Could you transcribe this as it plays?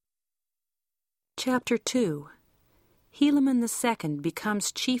Chapter 2. Helaman II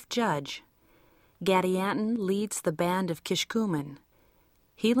becomes chief judge. Gadianton leads the band of Kishkumen.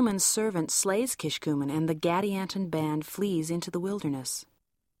 Helaman's servant slays Kishkumen, and the Gadianton band flees into the wilderness.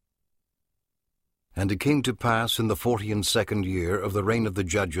 And it came to pass in the 42nd year of the reign of the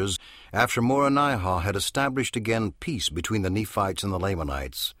judges, after Moronihah had established again peace between the Nephites and the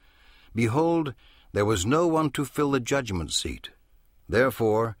Lamanites, behold, there was no one to fill the judgment seat.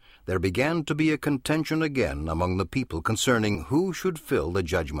 Therefore there began to be a contention again among the people concerning who should fill the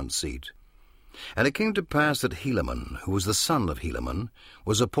judgment seat. And it came to pass that Helaman, who was the son of Helaman,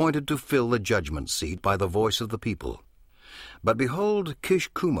 was appointed to fill the judgment seat by the voice of the people. But behold,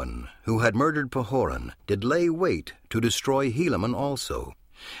 Kishkumen, who had murdered Pahoran, did lay wait to destroy Helaman also.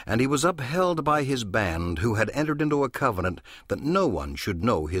 And he was upheld by his band, who had entered into a covenant that no one should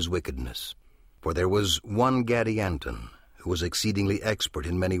know his wickedness. For there was one Gadianton, who was exceedingly expert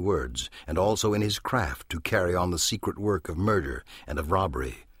in many words, and also in his craft to carry on the secret work of murder and of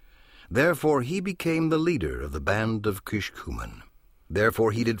robbery. Therefore he became the leader of the band of Kishkumen.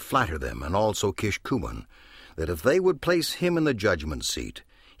 Therefore he did flatter them, and also Kishkumen, that if they would place him in the judgment seat,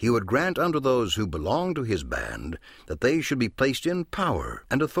 he would grant unto those who belonged to his band that they should be placed in power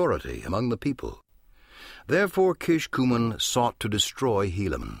and authority among the people. Therefore Kishkumen sought to destroy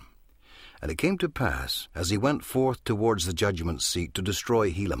Helaman. And it came to pass, as he went forth towards the judgment seat to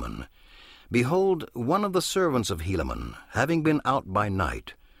destroy Helaman, behold, one of the servants of Helaman, having been out by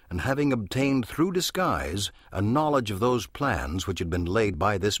night, and having obtained through disguise a knowledge of those plans which had been laid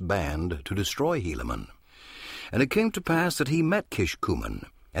by this band to destroy Helaman. And it came to pass that he met Kishkumen,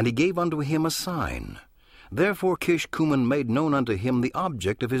 and he gave unto him a sign. Therefore Kishkumen made known unto him the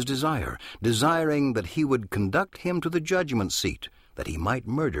object of his desire, desiring that he would conduct him to the judgment seat, that he might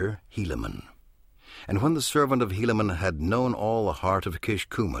murder Helaman. And when the servant of Helaman had known all the heart of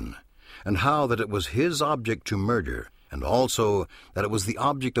Kishkumen, and how that it was his object to murder, and also that it was the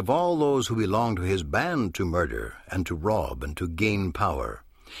object of all those who belonged to his band to murder, and to rob, and to gain power,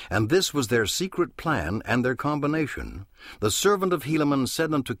 and this was their secret plan and their combination, the servant of Helaman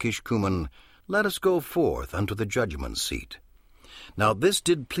said unto Kishkumen, Let us go forth unto the judgment seat. Now this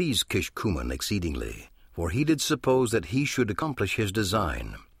did please Kishkumen exceedingly, for he did suppose that he should accomplish his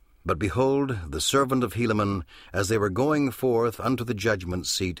design. But behold, the servant of Helaman, as they were going forth unto the judgment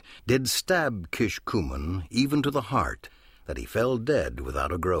seat, did stab Kishkumen even to the heart, that he fell dead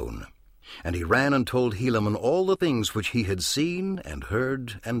without a groan. And he ran and told Helaman all the things which he had seen and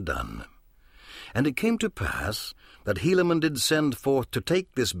heard and done. And it came to pass that Helaman did send forth to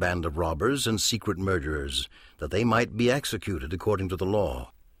take this band of robbers and secret murderers, that they might be executed according to the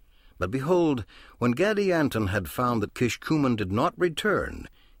law. But behold, when Gadianton had found that Kishkumen did not return,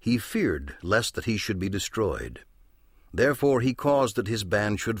 he feared lest that he should be destroyed. Therefore he caused that his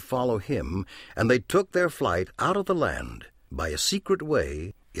band should follow him, and they took their flight out of the land by a secret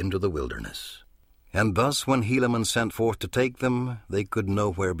way into the wilderness. And thus when Helaman sent forth to take them, they could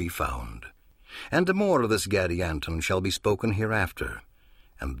nowhere be found. And more of this Gadianton shall be spoken hereafter.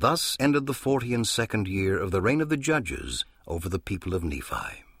 And thus ended the 42nd year of the reign of the judges over the people of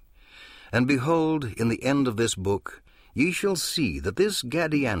Nephi. And behold, in the end of this book, ye shall see that this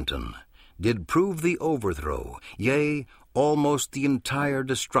Gadianton did prove the overthrow, yea, almost the entire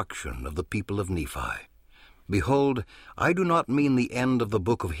destruction of the people of Nephi. Behold, I do not mean the end of the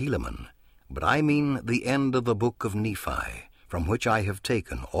book of Helaman, but I mean the end of the book of Nephi, from which I have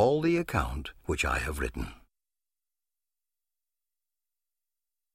taken all the account which I have written.